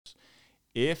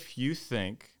If you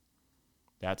think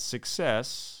that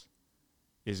success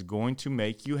is going to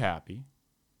make you happy,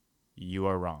 you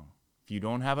are wrong. If you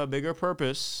don't have a bigger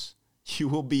purpose, you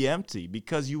will be empty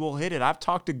because you will hit it. I've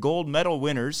talked to gold medal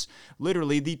winners,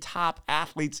 literally the top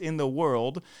athletes in the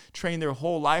world, train their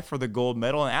whole life for the gold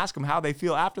medal, and ask them how they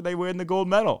feel after they win the gold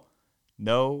medal.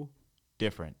 No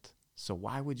different. So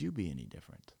why would you be any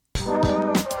different?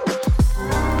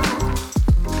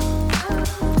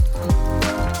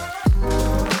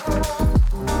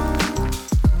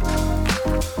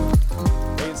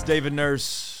 Hey, it's David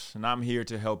Nurse, and I'm here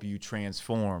to help you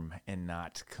transform and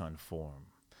not conform.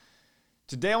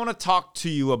 Today, I want to talk to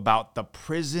you about the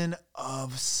prison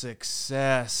of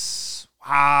success.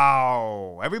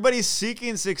 Wow. Everybody's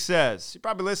seeking success. You're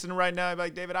probably listening right now. You're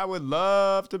like, David, I would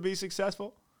love to be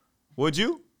successful. Would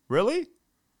you? Really?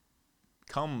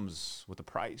 Comes with a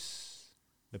price.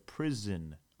 The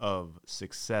prison of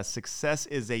success. Success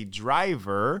is a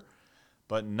driver,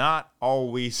 but not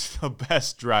always the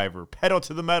best driver. Pedal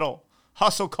to the metal.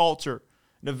 Hustle culture.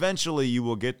 And eventually you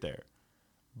will get there.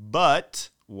 But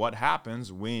what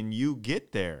happens when you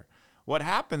get there? What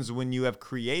happens when you have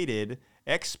created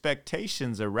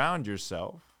expectations around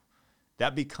yourself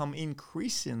that become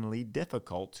increasingly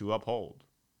difficult to uphold?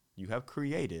 You have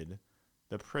created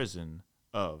the prison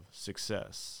of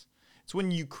success. It's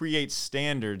when you create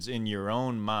standards in your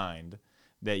own mind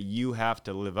that you have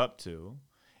to live up to.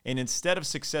 And instead of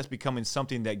success becoming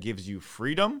something that gives you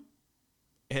freedom,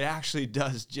 it actually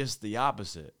does just the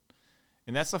opposite.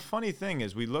 And that's the funny thing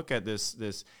is we look at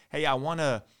this, hey, I want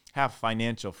to have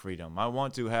financial freedom. I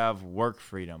want to have work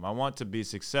freedom. I want to be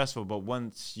successful. But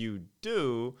once you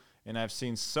do, and I've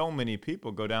seen so many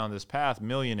people go down this path,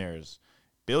 millionaires,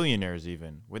 billionaires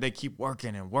even, where they keep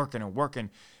working and working and working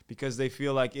because they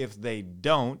feel like if they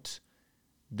don't,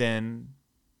 then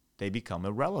they become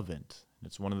irrelevant.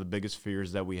 It's one of the biggest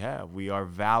fears that we have. We are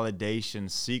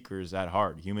validation seekers at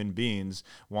heart. Human beings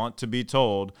want to be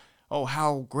told, oh,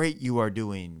 how great you are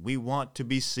doing. We want to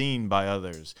be seen by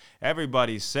others.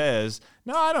 Everybody says,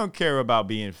 no, I don't care about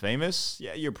being famous.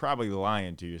 Yeah, you're probably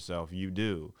lying to yourself. You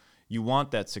do. You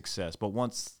want that success. But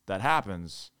once that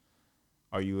happens,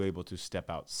 are you able to step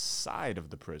outside of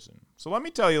the prison? So let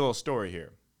me tell you a little story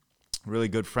here. A really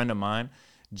good friend of mine,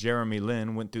 Jeremy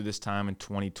Lin, went through this time in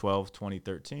 2012,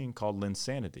 2013 called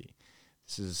Linsanity.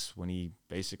 This is when he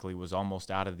basically was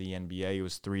almost out of the NBA. He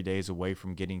was 3 days away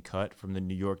from getting cut from the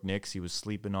New York Knicks. He was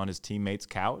sleeping on his teammate's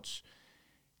couch,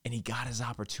 and he got his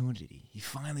opportunity. He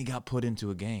finally got put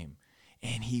into a game,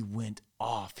 and he went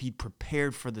off. He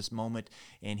prepared for this moment,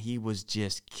 and he was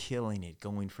just killing it,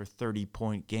 going for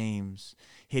 30-point games,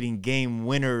 hitting game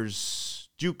winners,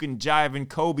 juking, jiving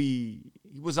Kobe.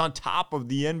 He was on top of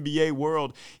the NBA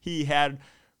world. He had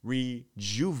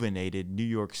rejuvenated New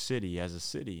York City as a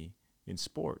city in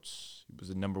sports. It was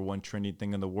the number one trending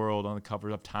thing in the world on the cover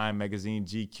of Time magazine,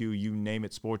 GQ, you name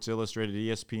it, Sports Illustrated,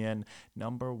 ESPN,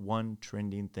 number one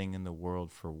trending thing in the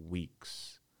world for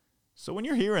weeks. So when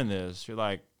you're hearing this, you're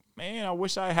like, man, I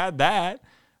wish I had that.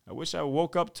 I wish I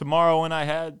woke up tomorrow and I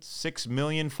had 6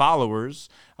 million followers.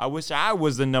 I wish I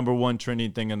was the number one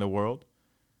trending thing in the world.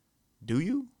 Do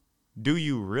you? Do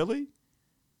you really?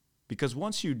 Because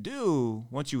once you do,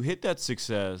 once you hit that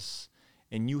success,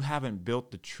 and you haven't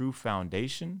built the true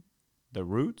foundation, the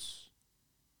roots,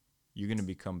 you're going to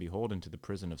become beholden to the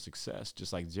prison of success,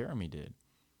 just like Jeremy did.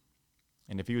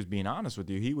 And if he was being honest with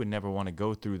you, he would never want to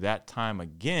go through that time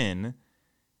again,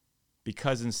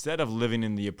 because instead of living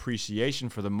in the appreciation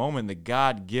for the moment, the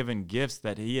God-given gifts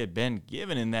that he had been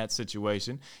given in that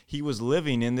situation, he was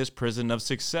living in this prison of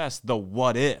success, the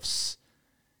what-ifs.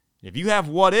 If you have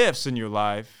what-ifs in your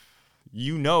life,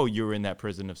 you know you're in that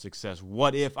prison of success.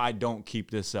 What if I don't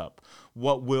keep this up?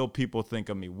 What will people think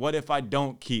of me? What if I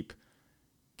don't keep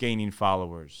gaining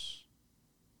followers,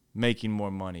 making more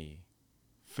money,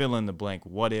 fill in the blank?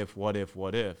 What if, what if,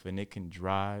 what if? And it can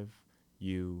drive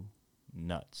you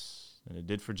nuts. And it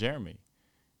did for Jeremy.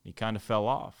 He kind of fell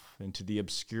off into the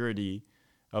obscurity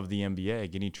of the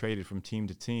NBA, getting traded from team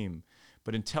to team.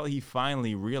 But until he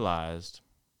finally realized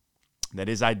that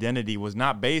his identity was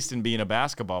not based in being a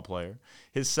basketball player.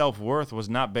 His self-worth was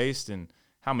not based in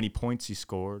how many points he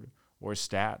scored or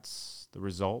stats, the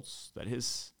results. That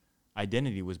his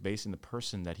identity was based in the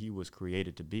person that he was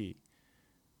created to be.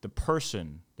 The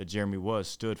person that Jeremy was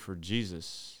stood for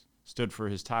Jesus, stood for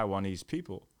his Taiwanese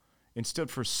people, and stood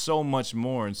for so much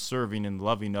more in serving and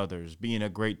loving others, being a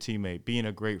great teammate, being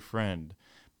a great friend.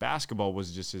 Basketball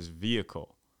was just his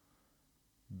vehicle.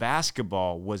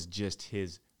 Basketball was just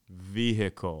his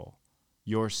vehicle.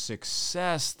 Your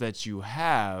success that you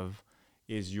have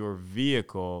is your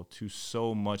vehicle to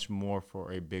so much more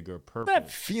for a bigger purpose.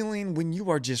 That feeling when you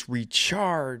are just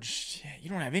recharged, you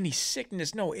don't have any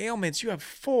sickness, no ailments, you have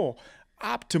full,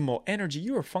 optimal energy,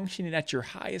 you are functioning at your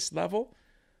highest level.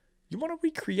 You want to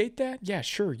recreate that? Yeah,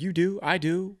 sure, you do, I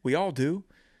do, we all do.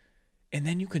 And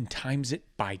then you can times it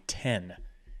by 10.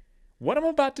 What I'm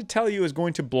about to tell you is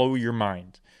going to blow your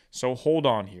mind. So hold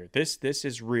on here. This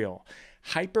is real.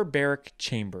 Hyperbaric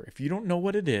chamber. If you don't know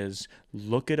what it is,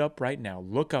 look it up right now.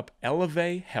 Look up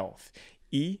Eleve Health,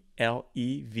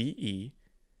 ELEVE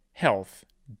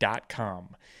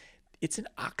health.com. It's an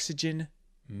oxygen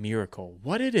miracle.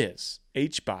 What it is,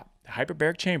 HBOT, the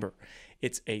hyperbaric chamber.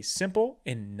 It's a simple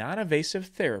and non-invasive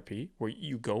therapy where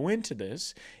you go into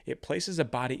this. It places a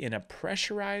body in a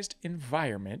pressurized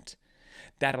environment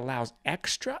that allows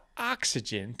extra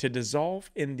oxygen to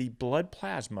dissolve in the blood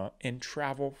plasma and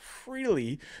travel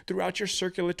freely throughout your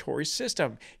circulatory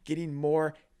system, getting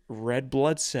more red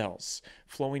blood cells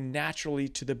flowing naturally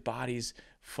to the body's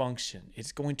function.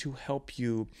 It's going to help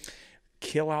you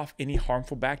kill off any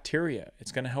harmful bacteria.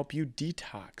 It's going to help you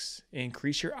detox,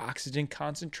 increase your oxygen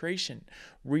concentration,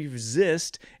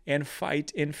 resist and fight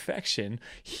infection,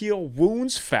 heal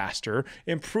wounds faster,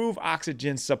 improve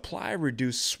oxygen supply,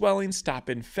 reduce swelling, stop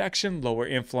infection, lower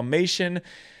inflammation,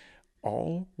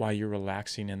 all while you're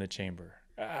relaxing in the chamber.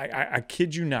 I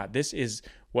kid you not. This is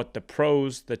what the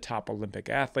pros, the top Olympic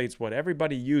athletes, what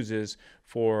everybody uses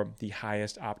for the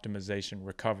highest optimization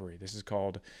recovery. This is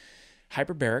called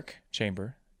Hyperbaric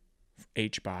Chamber,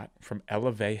 HBOT, from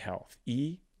Eleve Health,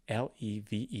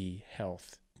 ELEVE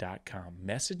health.com.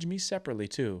 Message me separately,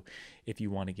 too, if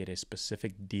you want to get a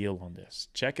specific deal on this.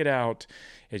 Check it out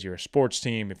as you're a sports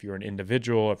team, if you're an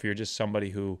individual, if you're just somebody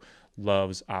who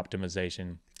loves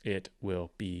optimization. It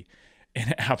will be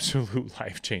an absolute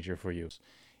life changer for you.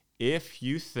 If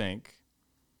you think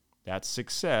that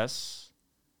success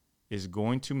is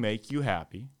going to make you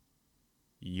happy,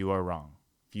 you are wrong.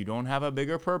 If you don't have a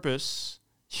bigger purpose,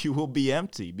 you will be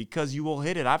empty because you will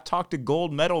hit it. I've talked to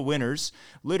gold medal winners,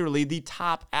 literally the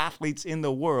top athletes in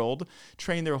the world,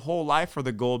 train their whole life for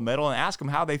the gold medal, and ask them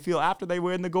how they feel after they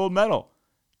win the gold medal.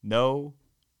 No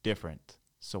different.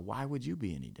 So why would you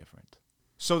be any different?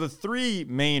 So the three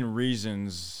main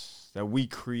reasons that we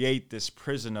create this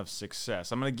prison of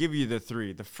success, I'm going to give you the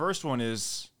three. The first one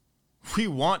is we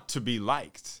want to be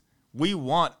liked. We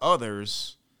want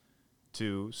others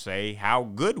to say how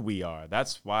good we are.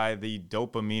 That's why the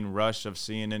dopamine rush of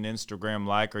seeing an Instagram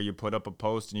like, or you put up a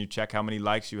post and you check how many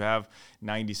likes you have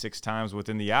 96 times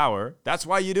within the hour. That's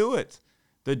why you do it.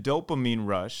 The dopamine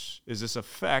rush is this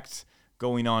effect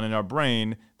going on in our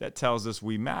brain that tells us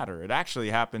we matter. It actually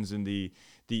happens in the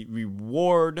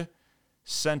reward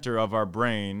center of our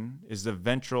brain is the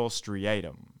ventral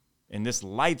striatum. And this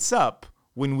lights up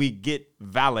when we get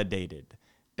validated.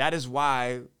 That is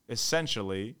why,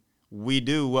 essentially, we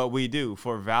do what we do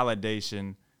for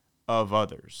validation of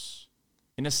others.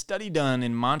 In a study done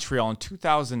in Montreal in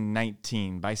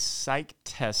 2019 by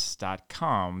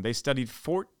PsychTest.com, they studied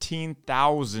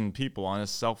 14,000 people on a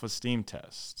self-esteem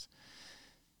test.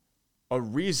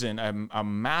 A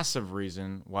massive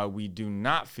reason why we do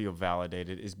not feel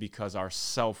validated is because our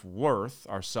self-worth,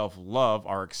 our self-love,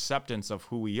 our acceptance of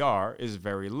who we are is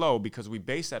very low because we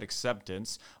base that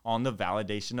acceptance on the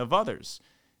validation of others.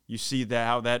 You see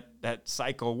how that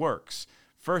cycle works.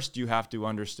 First, you have to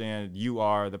understand you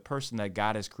are the person that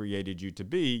God has created you to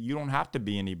be. You don't have to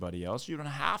be anybody else. You don't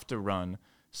have to run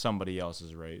somebody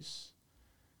else's race.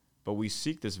 But we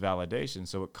seek this validation,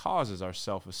 so it causes our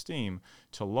self-esteem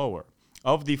to lower.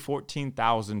 Of the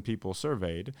 14,000 people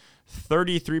surveyed,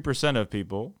 33% of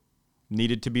people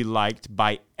needed to be liked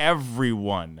by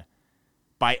everyone.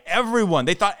 By everyone.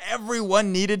 They thought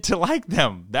everyone needed to like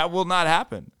them. That will not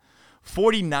happen.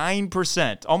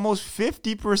 49%, almost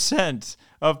 50%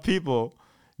 of people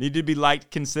need to be liked,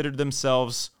 considered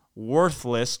themselves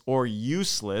worthless or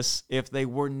useless if they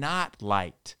were not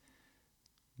liked.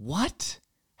 What?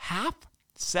 Half?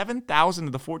 7,000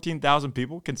 of the 14,000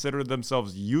 people considered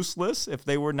themselves useless if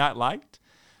they were not liked?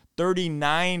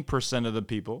 39% of the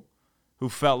people who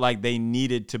felt like they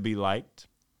needed to be liked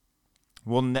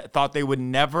thought they would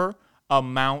never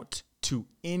amount to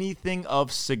anything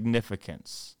of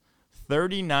significance.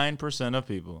 39% of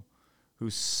people who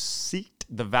seeked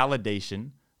the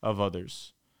validation of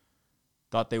others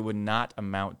thought they would not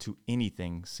amount to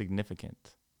anything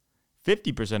significant.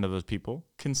 50% of those people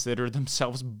consider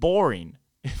themselves boring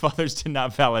if others did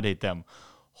not validate them.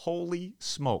 Holy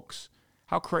smokes.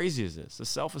 How crazy is this? The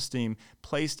self-esteem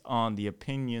placed on the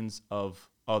opinions of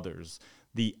others.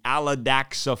 The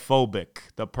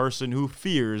allodaxophobic, the person who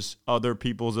fears other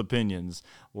people's opinions,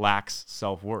 lacks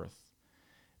self-worth.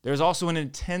 There's also an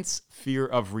intense fear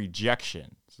of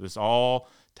rejection. So this all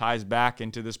ties back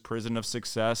into this prison of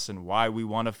success and why we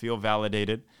want to feel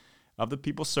validated. Of the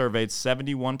people surveyed,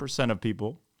 71% of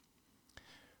people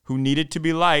who needed to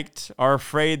be liked are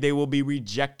afraid they will be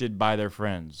rejected by their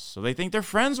friends. So they think their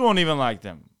friends won't even like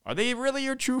them. Are they really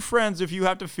your true friends if you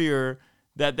have to fear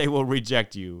that they will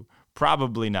reject you?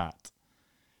 Probably not.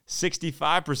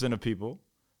 65% of people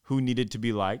who needed to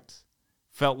be liked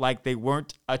felt like they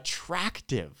weren't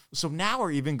attractive. So now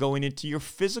we're even going into your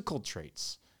physical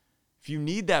traits. If you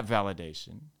need that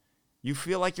validation, you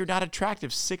feel like you're not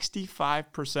attractive.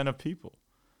 65% of people.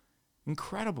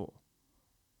 Incredible.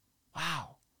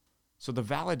 Wow. So the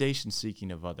validation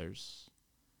seeking of others,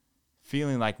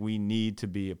 feeling like we need to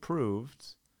be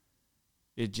approved,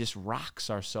 it just rocks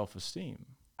our self-esteem.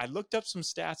 I looked up some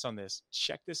stats on this.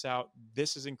 Check this out.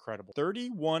 This is incredible.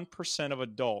 31% of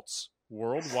adults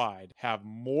worldwide have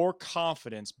more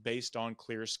confidence based on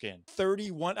clear skin.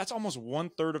 31, that's almost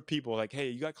 1/3 of people. Like, hey,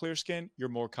 you got clear skin, you're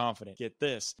more confident. Get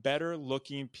this, better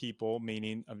looking people,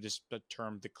 meaning of just the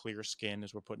term, the clear skin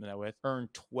as we're putting that with, earn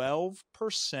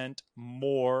 12%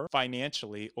 more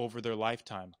financially over their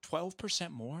lifetime.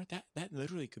 12% more? That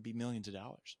literally could be millions of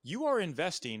dollars. You are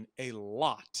investing a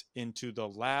lot into the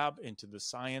lab, into the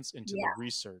science, into the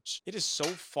research. It is so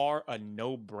far a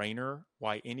no-brainer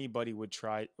why anybody would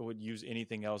use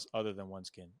anything else other than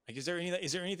OneSkin. Like, is there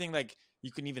anything like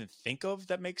you can even think of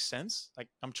that makes sense? Like,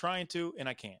 I'm trying to, and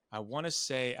I can't. I want to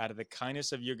say, out of the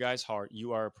kindness of your guys' heart,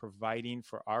 you are providing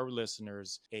for our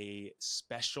listeners a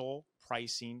special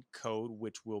pricing code,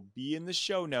 which will be in the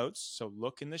show notes. So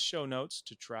look in the show notes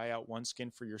to try out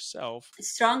OneSkin for yourself.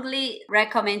 Strongly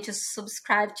recommend to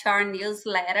subscribe to our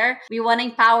newsletter. We want to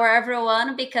empower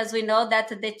everyone because we know that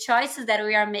the choices that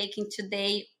we are making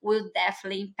today will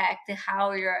definitely impact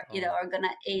how you're, are going to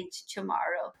age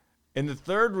tomorrow. And the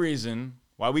third reason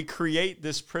why we create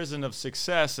this prison of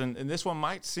success, and this one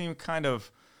might seem kind of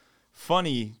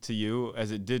funny to you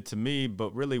as it did to me,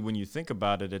 but really when you think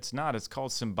about it, it's not. It's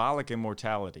called symbolic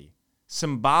immortality.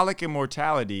 Symbolic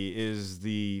immortality is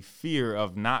the fear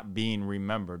of not being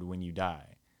remembered when you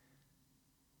die.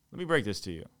 Let me break this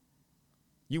to you.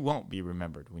 You won't be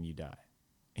remembered when you die,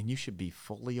 and you should be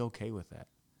fully okay with that.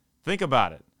 Think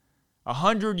about it.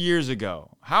 100 years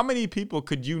ago, how many people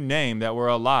could you name that were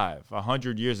alive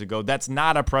 100 years ago that's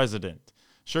not a president?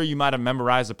 Sure, you might have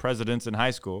memorized the presidents in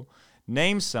high school.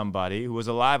 Name somebody who was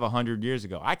alive 100 years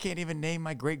ago. I can't even name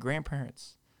my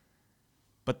great-grandparents.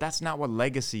 But that's not what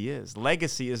legacy is.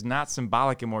 Legacy is not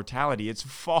symbolic immortality. It's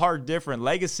far different.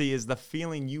 Legacy is the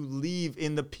feeling you leave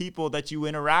in the people that you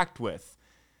interact with,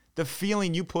 the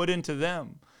feeling you put into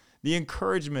them, the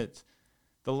encouragement,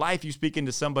 the life you speak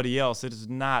into somebody else. It is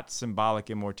not symbolic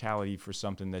immortality for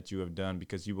something that you have done,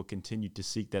 because you will continue to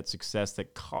seek that success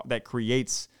that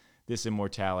creates this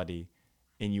immortality,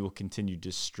 and you will continue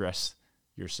to stress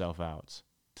yourself out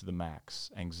to the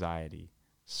max. Anxiety,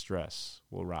 stress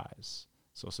will rise.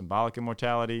 So symbolic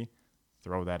immortality,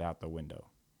 throw that out the window.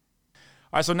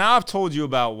 All right, so now I've told you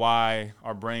about why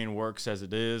our brain works as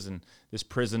it is, and this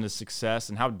prison of success,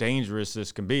 and how dangerous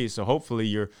this can be. So hopefully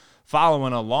you're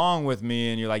following along with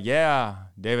me, and you're like, yeah,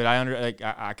 David,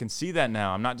 I can see that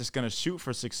now. I'm not just going to shoot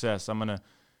for success. I'm going to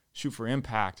shoot for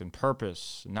impact and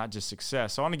purpose, and not just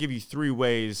success. So I want to give you 3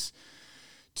 ways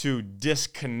to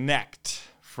disconnect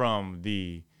from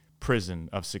the prison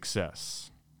of success.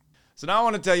 So now I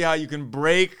want to tell you how you can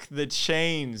break the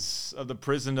chains of the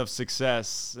prison of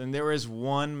success. And there is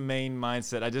one main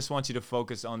mindset. I just want you to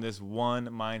focus on this one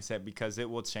mindset, because it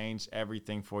will change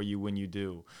everything for you when you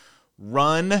do.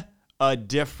 Run a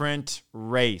different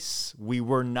race. We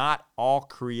were not all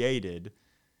created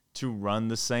to run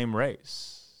the same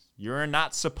race. You're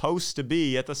not supposed to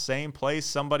be at the same place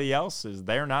somebody else is.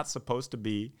 They're not supposed to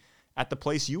be at the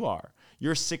place you are.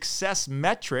 Your success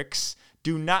metrics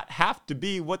do not have to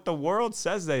be what the world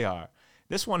says they are.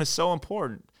 This one is so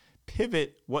important.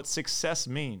 Pivot what success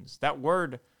means. That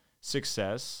word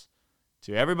success,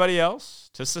 to everybody else,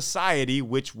 to society,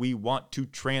 which we want to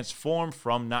transform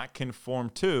from, not conform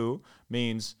to,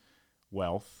 means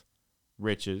wealth,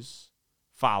 riches,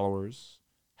 followers.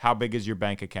 How big is your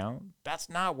bank account? That's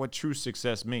not what true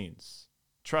success means.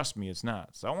 Trust me, it's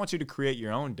not. So I want you to create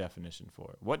your own definition for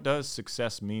it. What does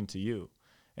success mean to you?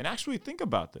 And actually think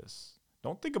about this.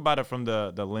 Don't think about it from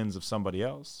the lens of somebody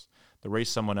else, the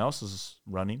race someone else is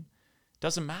running.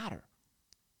 Doesn't matter.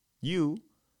 You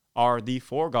are the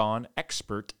foregone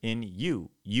expert in you.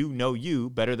 You know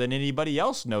you better than anybody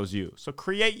else knows you. So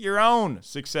create your own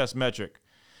success metric.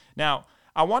 Now,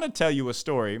 I want to tell you a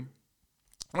story.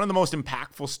 One of the most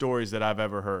impactful stories that I've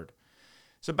ever heard.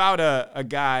 It's about a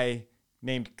guy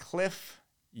named Cliff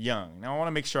Young. Now, I want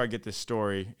to make sure I get this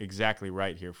story exactly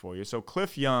right here for you. So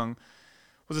Cliff Young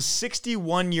was a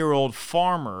 61-year-old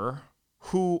farmer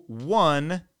who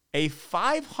won a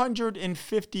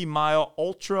 550-mile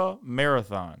ultra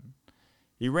marathon.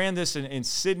 He ran this in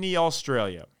Sydney,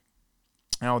 Australia.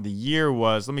 Now, the year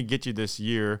was, let me get you this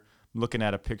year. I'm looking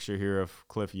at a picture here of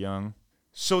Cliff Young.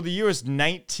 So the year is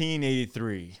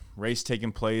 1983. Race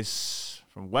taking place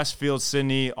from Westfield,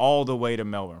 Sydney, all the way to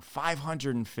Melbourne.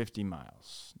 550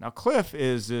 miles. Now, Cliff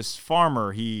is this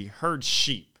farmer. He herds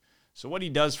sheep. So what he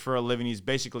does for a living, he's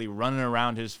basically running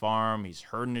around his farm. He's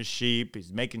herding his sheep.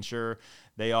 He's making sure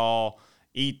they all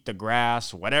eat the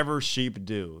grass, whatever sheep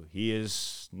do. He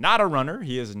is not a runner.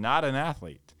 He is not an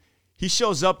athlete. He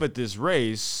shows up at this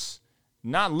race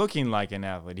not looking like an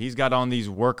athlete. He's got on these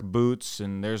work boots,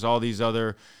 and there's all these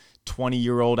other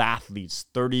 20-year-old athletes,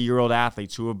 30-year-old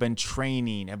athletes who have been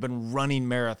training, have been running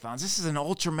marathons. This is an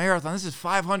ultra marathon. This is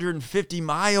 550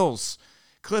 miles.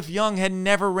 Cliff Young had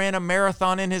never ran a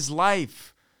marathon in his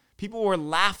life. People were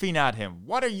laughing at him.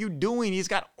 What are you doing? He's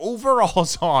got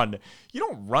overalls on. You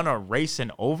don't run a race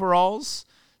in overalls.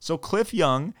 So Cliff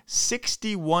Young,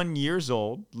 61 years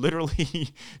old, literally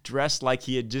dressed like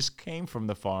he had just came from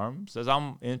the farm, says,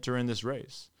 I'm entering this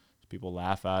race. People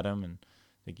laugh at him and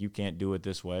think you can't do it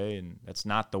this way, and that's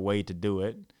not the way to do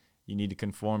it. You need to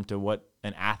conform to what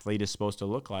an athlete is supposed to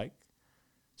look like.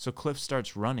 So Cliff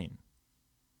starts running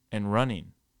and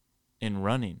running and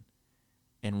running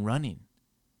and running,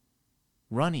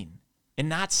 running and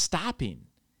not stopping.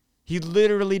 He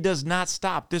literally does not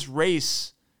stop. This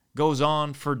race goes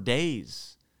on for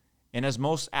days. And as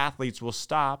most athletes will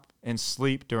stop and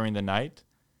sleep during the night,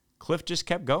 Cliff just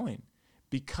kept going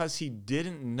because he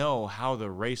didn't know how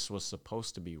the race was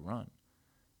supposed to be run.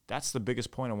 That's the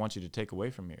biggest point I want you to take away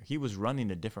from here. He was running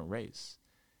a different race.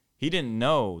 He didn't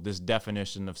know this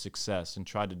definition of success and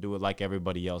tried to do it like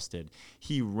everybody else did.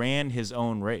 He ran his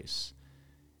own race.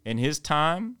 In his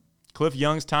time, Cliff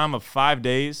Young's time of 5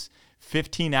 days,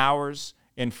 15 hours,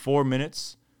 and 4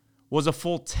 minutes, was a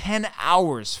full 10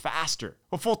 hours faster.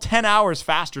 A full 10 hours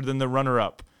faster than the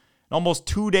runner-up. Almost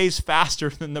 2 days faster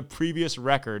than the previous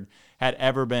record had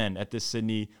ever been at this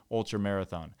Sydney Ultra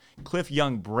Marathon. Cliff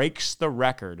Young breaks the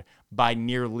record by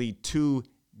nearly 2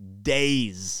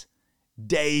 days.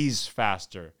 Days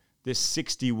faster. This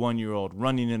 61-year-old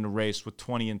running in a race with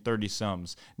 20 and 30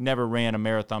 sums. Never ran a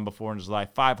marathon before in his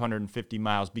life. 550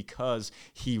 miles because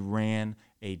he ran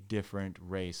a different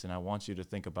race. And I want you to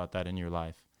think about that in your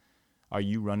life. Are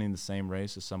you running the same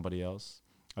race as somebody else?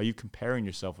 Are you comparing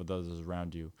yourself with others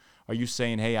around you? Are you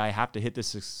saying, hey, I have to hit this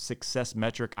success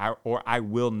metric or I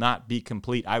will not be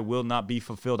complete. I will not be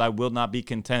fulfilled. I will not be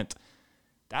content.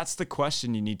 That's the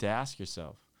question you need to ask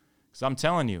yourself. Because I'm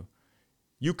telling you,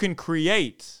 you can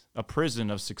create a prison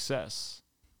of success.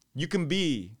 You can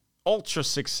be ultra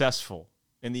successful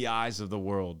in the eyes of the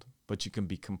world, but you can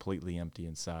be completely empty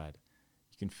inside.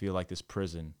 You can feel like this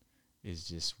prison is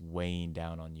just weighing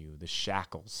down on you. The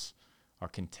shackles are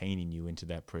containing you into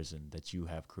that prison that you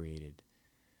have created.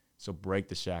 So break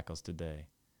the shackles today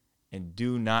and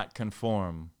do not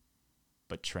conform,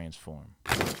 but transform.